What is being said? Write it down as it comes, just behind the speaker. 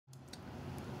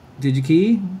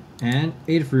Digi-Key and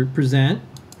Adafruit present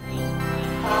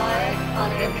Eye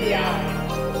on NPI.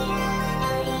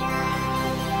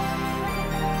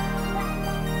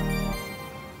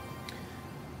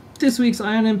 This week's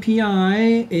Eye on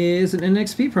NPI is an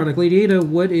NXP product. Lady Ada,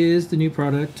 what is the new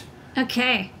product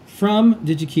Okay. from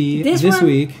Digi-Key this one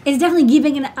week? is definitely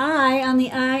keeping an eye on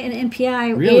the eye and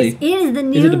NPI. Really? It is the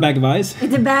new. Is it a bag of eyes?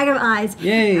 It's a bag of eyes.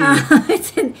 Yay! It's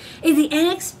the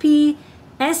NXP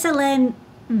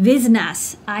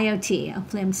SLN-VIZNAS-IOT.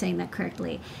 Hopefully I'm saying that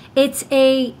correctly. It's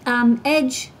a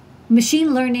edge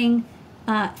machine learning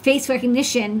face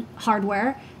recognition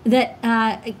hardware that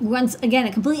runs,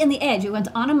 again, completely on the edge. It runs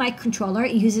on a microcontroller.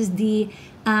 It uses the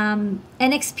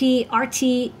NXP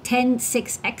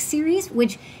RT106X series,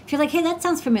 which if you're like, hey, that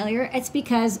sounds familiar, it's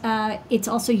because it's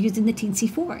also used in the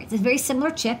TNC4. It's a very similar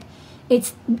chip.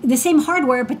 It's the same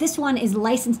hardware, but this one is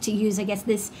licensed to use, I guess,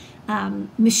 this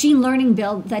machine learning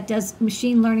build that does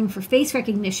machine learning for face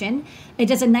recognition. It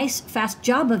does a nice, fast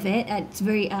job of it. It's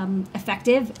very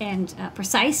effective and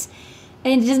precise.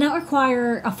 And it does not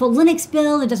require a full Linux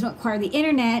build. It doesn't require the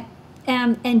internet.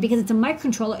 And because it's a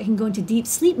microcontroller, it can go into deep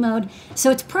sleep mode.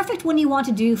 So it's perfect when you want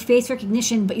to do face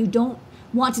recognition, but you don't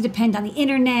want to depend on the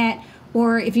internet,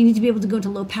 or if you need to be able to go into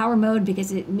low power mode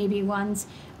because it maybe runs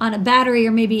on a battery,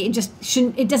 or maybe it just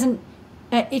shouldn't,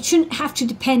 it shouldn't have to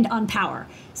depend on power.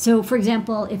 So for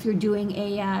example, if you're doing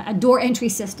a door entry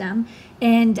system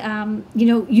and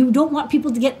you don't want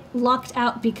people to get locked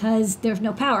out because there's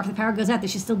no power. If the power goes out, they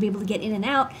should still be able to get in and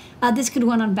out. This could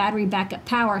run on battery backup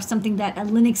power, something that a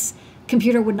Linux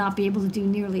computer would not be able to do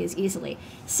nearly as easily.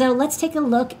 So let's take a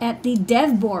look at the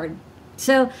dev board.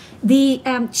 So the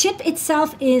chip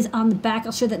itself is on the back.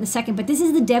 I'll show that in a second, but this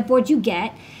is the dev board you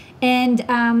get. And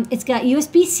it's got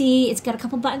USB-C, it's got a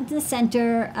couple buttons in the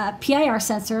center, PIR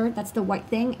sensor, that's the white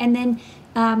thing, and then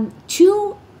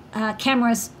two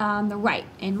cameras on the right.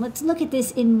 And let's look at this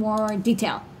in more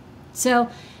detail. So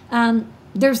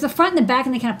there's the front and the back,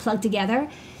 and they kind of plug together.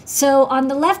 So on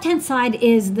the left-hand side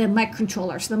is the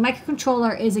microcontroller. So the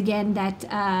microcontroller is, again,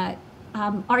 that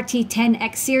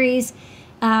RT106X series.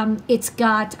 It's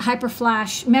got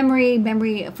hyperflash memory.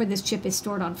 Memory for this chip is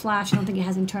stored on flash. I don't think it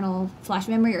has internal flash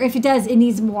memory, or if it does, it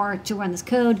needs more to run this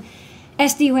code.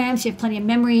 SD-RAM, so you have plenty of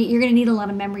memory. You're going to need a lot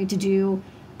of memory to do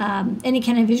any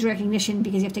kind of visual recognition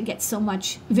because you have to get so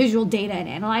much visual data and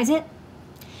analyze it.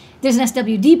 There's an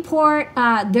SWD port.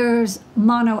 There's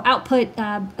mono output.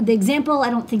 The example, I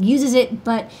don't think uses it,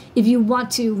 but if you want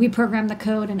to reprogram the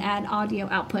code and add audio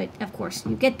output, of course,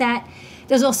 you get that.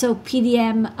 There's also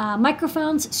PDM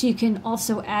microphones, so you can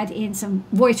also add in some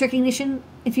voice recognition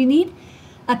if you need.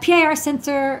 A PIR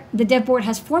sensor. The dev board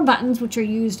has 4 buttons, which are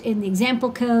used in the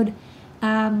example code.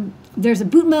 There's a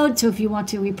boot mode, so if you want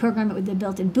to reprogram it with the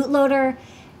built-in bootloader.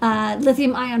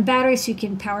 Lithium-ion battery, so you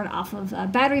can power it off of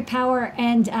battery power.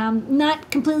 And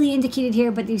not completely indicated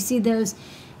here, but you see those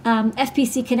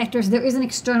FPC connectors. There is an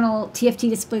external TFT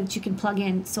display that you can plug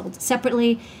in, sold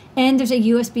separately. And there's a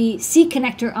USB-C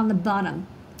connector on the bottom.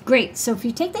 Great. So if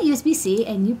you take that USB-C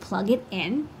and you plug it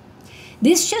in,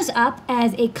 this shows up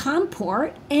as a COM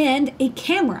port and a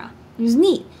camera. It was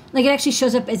neat. Like, it actually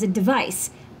shows up as a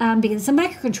device. Because it's a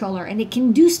microcontroller and it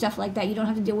can do stuff like that. You don't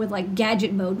have to deal with like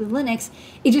gadget mode with Linux.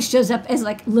 It just shows up as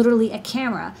like literally a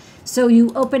camera. So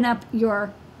you open up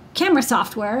your camera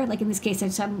software, like in this case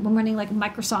I'm running like a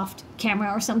Microsoft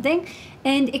camera or something,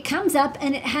 and it comes up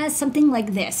and it has something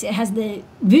like this. It has the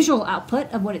visual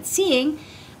output of what it's seeing.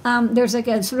 There's like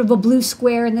a sort of a blue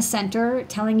square in the center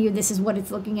telling you this is what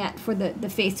it's looking at for the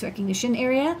face recognition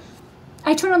area.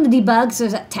 I turn on the debug, so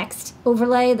there's that text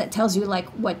overlay that tells you like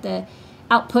what the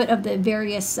output of the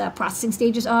various processing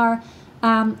stages are.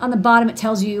 On the bottom, it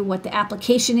tells you what the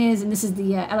application is, and this is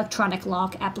the electronic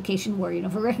lock application where,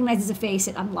 if it recognizes a face,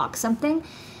 it unlocks something.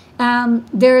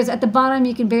 There's, at the bottom,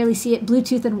 you can barely see it,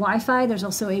 Bluetooth and Wi-Fi. There's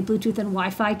also a Bluetooth and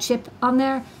Wi-Fi chip on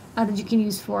there that you can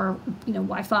use for,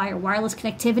 Wi-Fi or wireless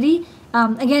connectivity.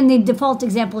 Again, the default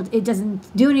example, it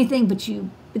doesn't do anything, but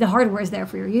the hardware is there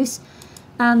for your use.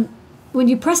 When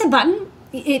you press a button,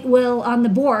 it will, on the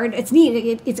board, it's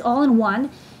neat, it's all in one,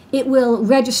 it will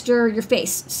register your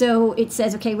face. So it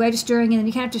says, okay, registering, and then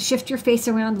you kind of have to shift your face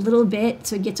around a little bit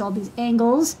so it gets all these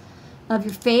angles of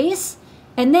your face.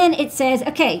 And then it says,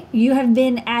 okay, you have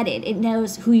been added. It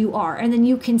knows who you are. And then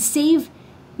you can save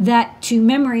that to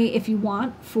memory if you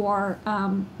want for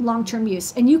long-term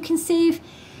use. And you can save,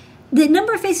 the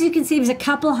number of faces you can save is a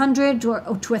couple hundred to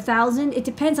 1,000. It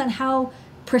depends on how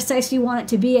precise you want it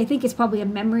to be. I think it's probably a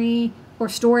memory or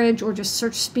storage or just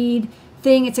search speed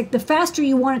thing. It's like the faster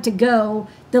you want it to go,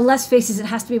 the less faces it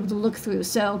has to be able to look through.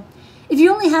 So if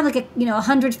you only have like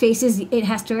 100 faces it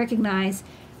has to recognize,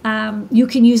 you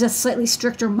can use a slightly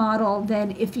stricter model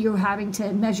than if you're having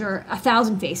to measure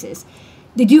 1,000 faces.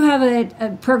 They do have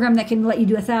a program that can let you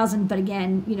do 1,000, but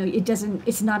again,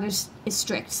 it's not as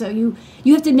strict. So you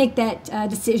have to make that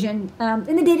decision.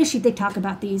 In the data sheet, they talk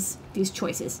about these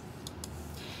choices.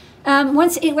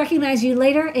 Once it recognizes you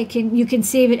later, you can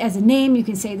save it as a name. You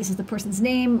can say this is the person's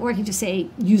name, or you can just say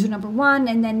user number 1,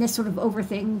 and then this sort of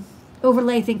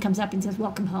overlay thing comes up and says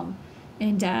welcome home,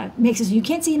 and makes it so you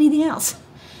can't see anything else.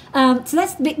 So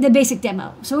that's the basic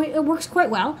demo. So it works quite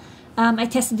well. I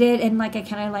tested it, and I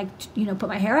kind of put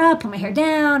my hair up, put my hair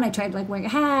down. I tried wearing a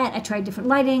hat. I tried different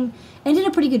lighting, and did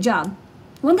a pretty good job.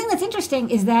 One thing that's interesting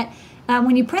is that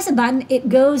when you press a button, it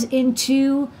goes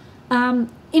into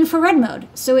infrared mode.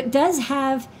 So it does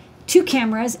have 2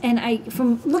 cameras, and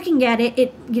from looking at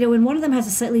it, when one of them has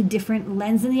a slightly different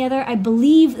lens than the other, I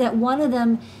believe that one of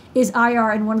them is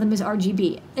IR and one of them is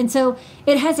RGB. And so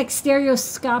it has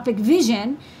stereoscopic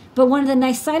vision. But one of the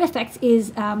nice side effects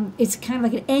is it's kind of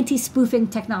like an anti-spoofing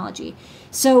technology.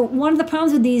 So one of the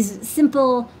problems with these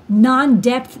simple,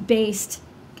 non-depth based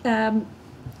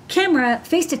camera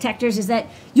face detectors is that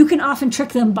you can often trick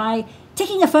them by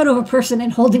taking a photo of a person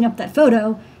and holding up that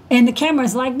photo, and the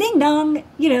camera's like, ding dong,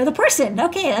 the person.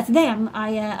 Okay, that's them.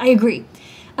 I agree.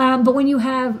 But when you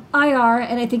have IR,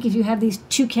 and I think if you have these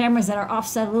 2 cameras that are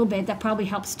offset a little bit, that probably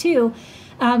helps too.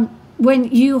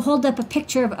 When you hold up a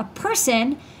picture of a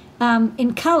person,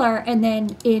 in color and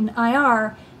then in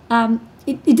IR,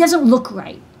 it doesn't look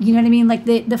right. You know what I mean? Like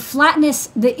the flatness,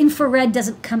 the infrared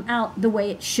doesn't come out the way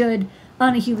it should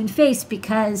on a human face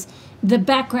because the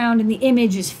background in the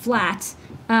image is flat.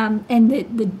 And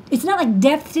it's not like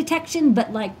depth detection,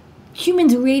 but like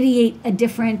humans radiate a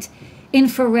different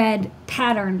infrared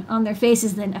pattern on their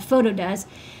faces than a photo does.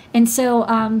 And so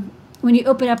when you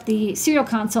open up the serial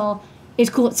console, it's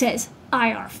cool. It says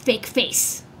IR, fake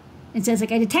face. It says, I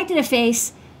detected a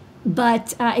face,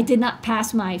 but it did not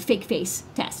pass my fake face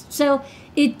test. So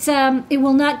it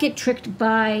will not get tricked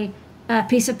by a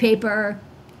piece of paper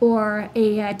or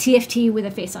a TFT with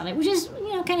a face on it, which is,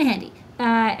 kind of handy.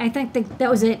 I think that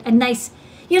was a nice,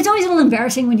 it's always a little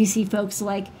embarrassing when you see folks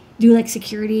do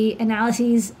security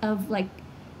analyses of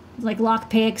lock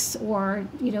picks or,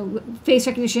 face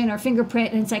recognition or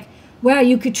fingerprint. And it's like, wow,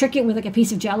 you could trick it with a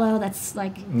piece of Jell-O. That's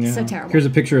so terrible. Here's a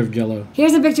picture of Jell-O.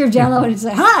 Here's a picture of Jell-O, and it's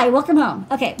like, hi, welcome home.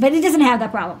 Okay, but it doesn't have that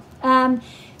problem.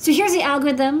 So here's the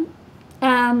algorithm.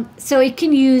 So it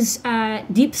can use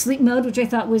deep sleep mode, which I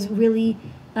thought was really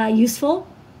useful.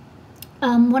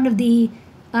 One of the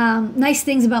nice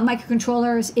things about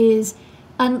microcontrollers is,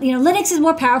 Linux is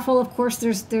more powerful. Of course,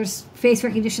 there's face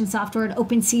recognition software and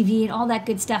OpenCV and all that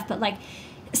good stuff, but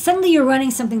suddenly you're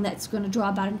running something that's going to draw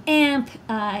about an amp.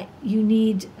 You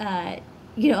need, a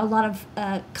lot of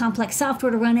complex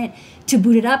software to run it. To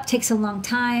boot it up takes a long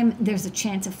time. There's a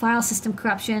chance of file system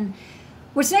corruption.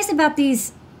 What's nice about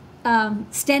these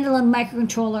standalone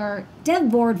microcontroller dev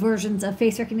board versions of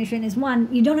face recognition is, one,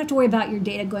 you don't have to worry about your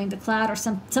data going to the cloud or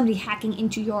somebody hacking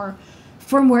into your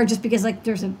firmware just because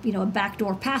there's a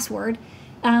backdoor password.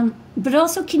 But it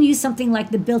also can use something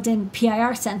like the built-in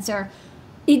PIR sensor.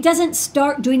 It doesn't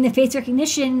start doing the face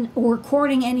recognition or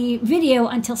recording any video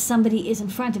until somebody is in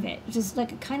front of it, which is a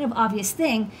kind of obvious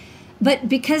thing. But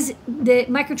because the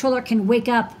microcontroller can wake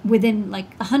up within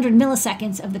 100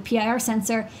 milliseconds of the PIR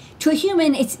sensor, to a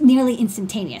human, it's nearly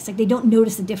instantaneous. They don't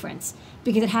notice the difference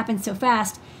because it happens so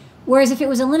fast. Whereas if it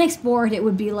was a Linux board, it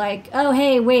would be oh,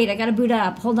 hey, wait, I got to boot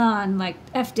up. Hold on,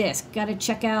 F-disk, got to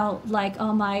check out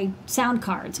all my sound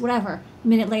cards, whatever. A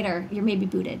minute later, you're maybe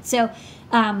booted. So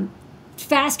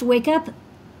fast wake up,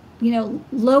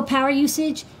 low power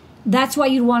usage, that's why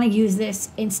you'd want to use this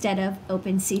instead of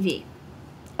OpenCV.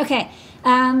 Okay,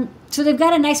 so they've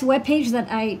got a nice web page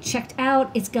that I checked out.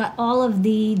 It's got all of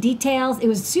the details. It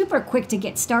was super quick to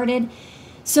get started.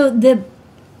 So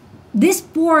this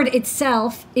board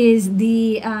itself is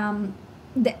the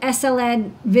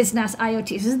SLN-VIZNAS-IOT.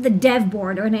 So this is the dev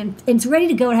board, and it's ready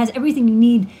to go. It has everything you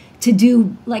need to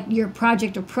do your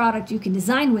project or product you can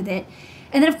design with it.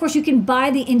 And then, of course, you can buy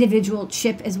the individual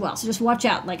chip as well. So just watch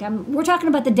out. We're talking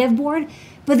about the dev board,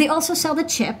 but they also sell the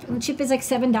chip. And the chip is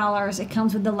 $7. It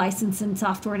comes with the license and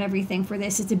software and everything for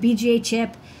this. It's a BGA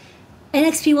chip.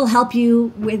 NXP will help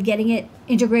you with getting it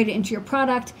integrated into your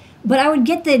product. But I would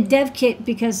get the dev kit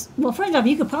because, well, first off,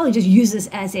 you could probably just use this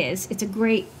as is. It's a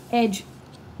great edge,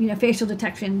 facial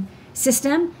detection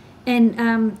system.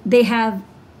 And they have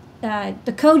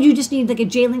the code. You just need a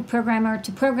JLink programmer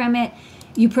to program it.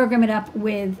 You program it up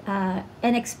with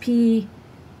NXP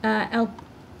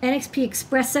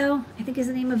Espresso, I think is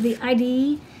the name of the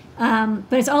IDE.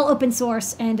 But it's all open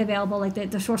source and available, like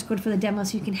the source code for the demo,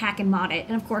 so you can hack and mod it.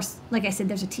 And of course, like I said,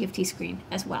 there's a TFT screen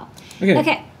as well.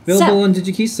 Okay. Available on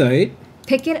Digi-Key's site.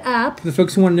 Pick it up. For the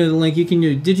folks who want to know the link, you can go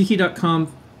to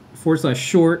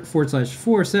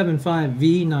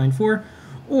digikey.com/short/475V94,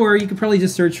 or you could probably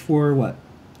just search for what?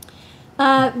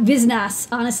 VIZNAS.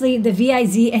 Honestly, the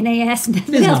VIZNAS.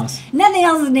 Nothing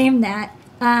else is named that.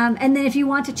 And then if you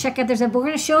want to check out, we're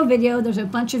going to show a video. There's a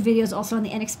bunch of videos also on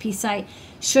the NXP site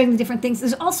showing the different things.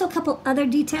 There's also a couple other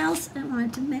details I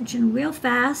wanted to mention real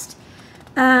fast.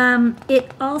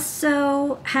 It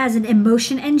also has an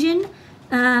emotion engine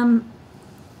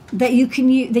that you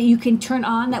can turn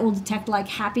on that will detect like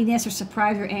happiness or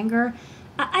surprise or anger.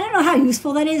 I don't know how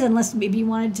useful that is, unless maybe you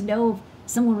wanted to know if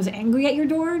someone was angry at your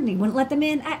door and you wouldn't let them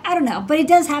in. I don't know, but it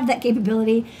does have that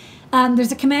capability.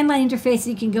 There's a command line interface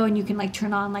that you can go and you can like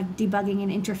turn on like debugging and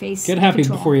interface. Get happy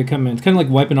control. before you come in. It's kind of like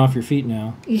wiping off your feet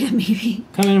now. Yeah, maybe.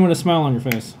 Come in with a smile on your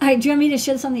face. All right, do you want me to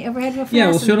show this on the overhead real fast? Yeah,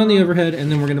 we'll show it on the overhead, and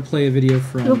then we're going to play a video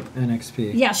from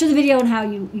NXP. Yeah, show the video on how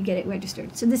you get it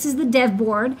registered. So this is the dev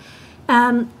board.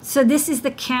 So this is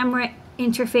the camera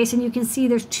interface, and you can see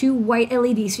there's two white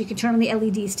LEDs, so you can turn on the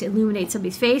LEDs to illuminate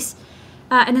somebody's face.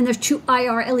 And then there's two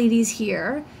IR LEDs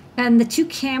here. And the two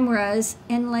cameras,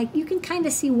 and like you can kind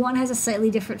of see one has a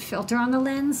slightly different filter on the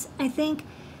lens, I think.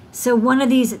 So one of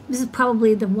these, this is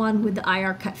probably the one with the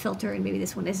IR cut filter, and maybe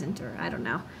this one isn't, or I don't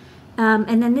know.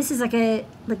 And then this is like a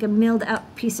milled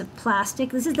out piece of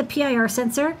plastic. This is the PIR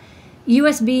sensor,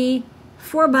 USB,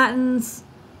 4 buttons.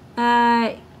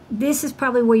 This is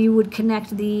probably where you would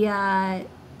connect the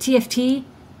TFT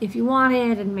if you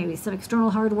wanted, and maybe some external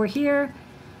hardware here.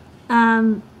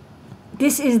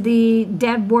 This is the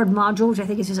dev board module, which I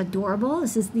think is just adorable.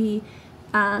 This is the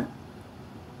IMX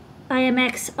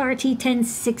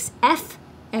RT106F.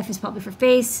 F is probably for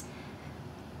face.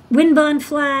 WinBond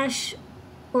flash,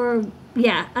 or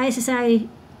yeah, ISSI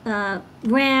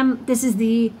RAM. This is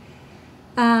the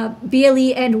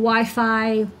BLE and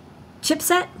Wi-Fi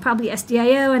chipset, probably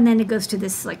SDIO, and then it goes to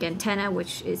this like antenna,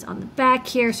 which is on the back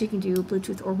here, so you can do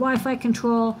Bluetooth or Wi-Fi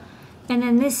control. And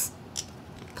then this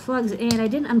plugs in. I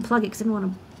didn't unplug it because I didn't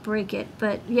want to break it,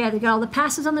 but yeah, they got all the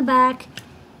passives on the back.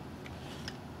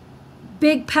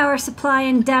 Big power supply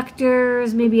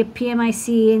inductors, maybe a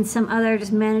PMIC and some other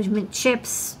just management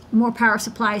chips, more power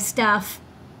supply stuff.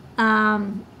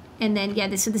 And then yeah,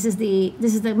 this is the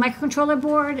microcontroller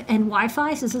board and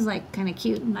Wi-Fi. So this is like kind of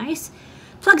cute and nice.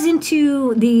 Plugs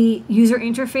into the user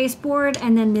interface board,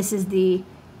 and then this is the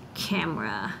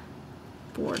camera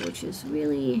board, which is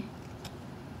really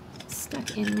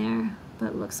stuck in there, but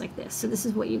it looks like this. So this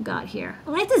is what you got here.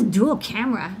 I like this dual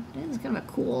camera. It's kind of a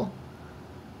cool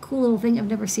little thing I've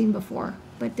never seen before,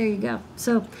 but there you go.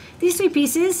 So these three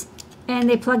pieces, and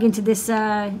they plug into this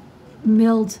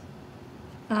milled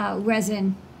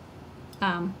resin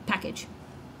package.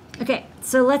 Okay,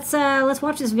 so let's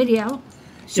watch this video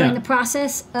showing the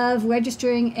process of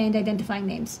registering and identifying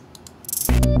names.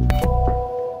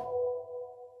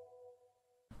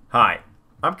 Hi,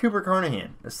 I'm Cooper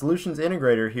Carnahan, a solutions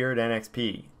integrator here at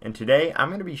NXP, and today I'm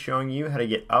going to be showing you how to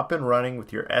get up and running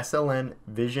with your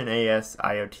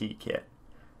SLN-VIZNAS-IOT kit.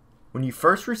 When you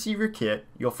first receive your kit,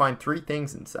 you'll find three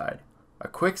things inside: a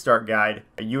quick start guide,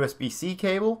 a USB-C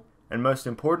cable, and most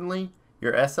importantly,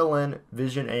 your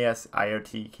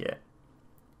SLN-VIZNAS-IOT kit.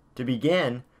 To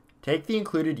begin, take the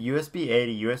included USB-A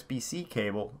to USB-C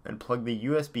cable and plug the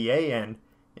USB-A end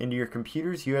into your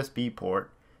computer's USB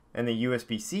port and the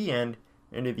USB-C end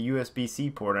into the USB-C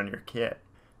port on your kit.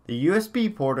 The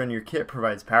USB port on your kit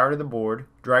provides power to the board,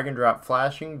 drag and drop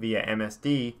flashing via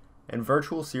MSD, and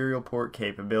virtual serial port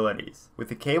capabilities. With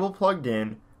the cable plugged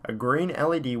in, a green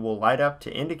LED will light up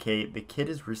to indicate the kit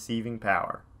is receiving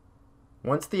power.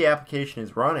 Once the application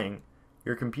is running,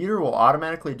 your computer will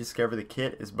automatically discover the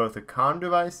kit as both a COM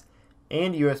device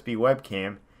and USB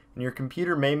webcam, and your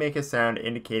computer may make a sound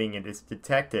indicating it has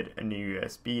detected a new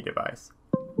USB device.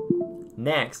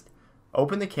 Next,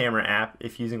 open the camera app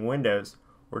if using Windows,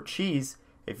 or Cheese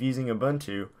if using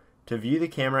Ubuntu, to view the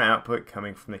camera output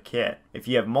coming from the kit. If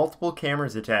you have multiple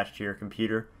cameras attached to your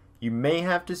computer, you may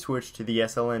have to switch to the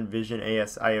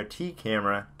SLN-VIZNAS-IOT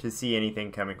camera to see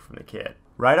anything coming from the kit.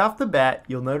 Right off the bat,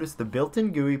 you'll notice the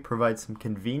built-in GUI provides some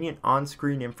convenient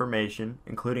on-screen information,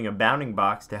 including a bounding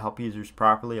box to help users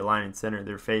properly align and center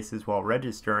their faces while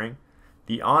registering,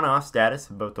 the on-off status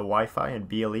of both the Wi-Fi and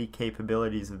BLE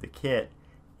capabilities of the kit,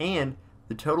 and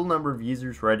the total number of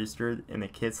users registered in the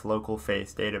kit's local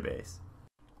face database.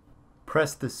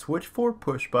 Press the Switch for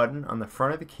Push button on the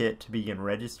front of the kit to begin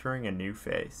registering a new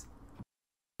face.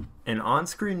 An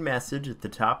on-screen message at the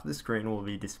top of the screen will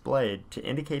be displayed to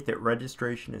indicate that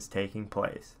registration is taking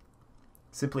place.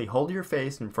 Simply hold your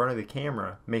face in front of the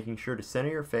camera, making sure to center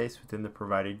your face within the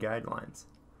provided guidelines.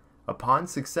 Upon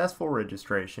successful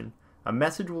registration, a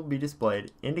message will be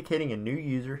displayed indicating a new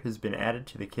user has been added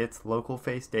to the kit's local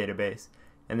face database,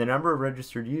 and the number of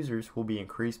registered users will be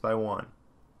increased by 1.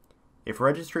 If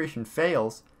registration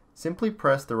fails, simply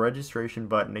press the registration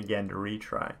button again to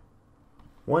retry.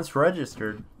 Once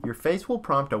registered, your face will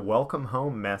prompt a welcome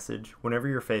home message whenever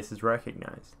your face is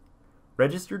recognized.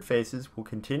 Registered faces will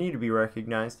continue to be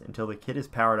recognized until the kit is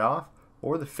powered off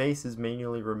or the face is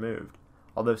manually removed,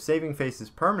 although saving faces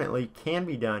permanently can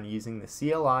be done using the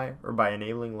CLI or by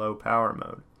enabling low power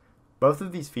mode. Both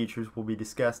of these features will be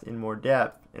discussed in more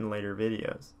depth in later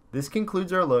videos. This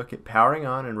concludes our look at powering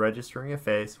on and registering a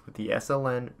face with the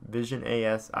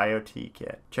SLN-VIZNAS-IOT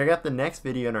kit. Check out the next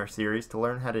video in our series to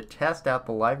learn how to test out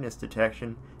the liveness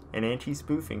detection and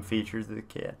anti-spoofing features of the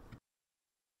kit.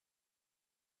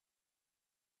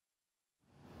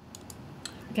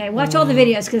 Okay, watch all the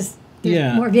videos because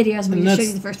there's more videos when you show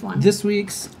you the first one. This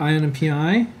week's Eye on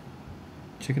NPI.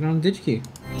 Check it out on Digi-Key.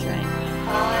 That's right.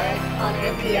 Eye on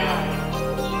NPI.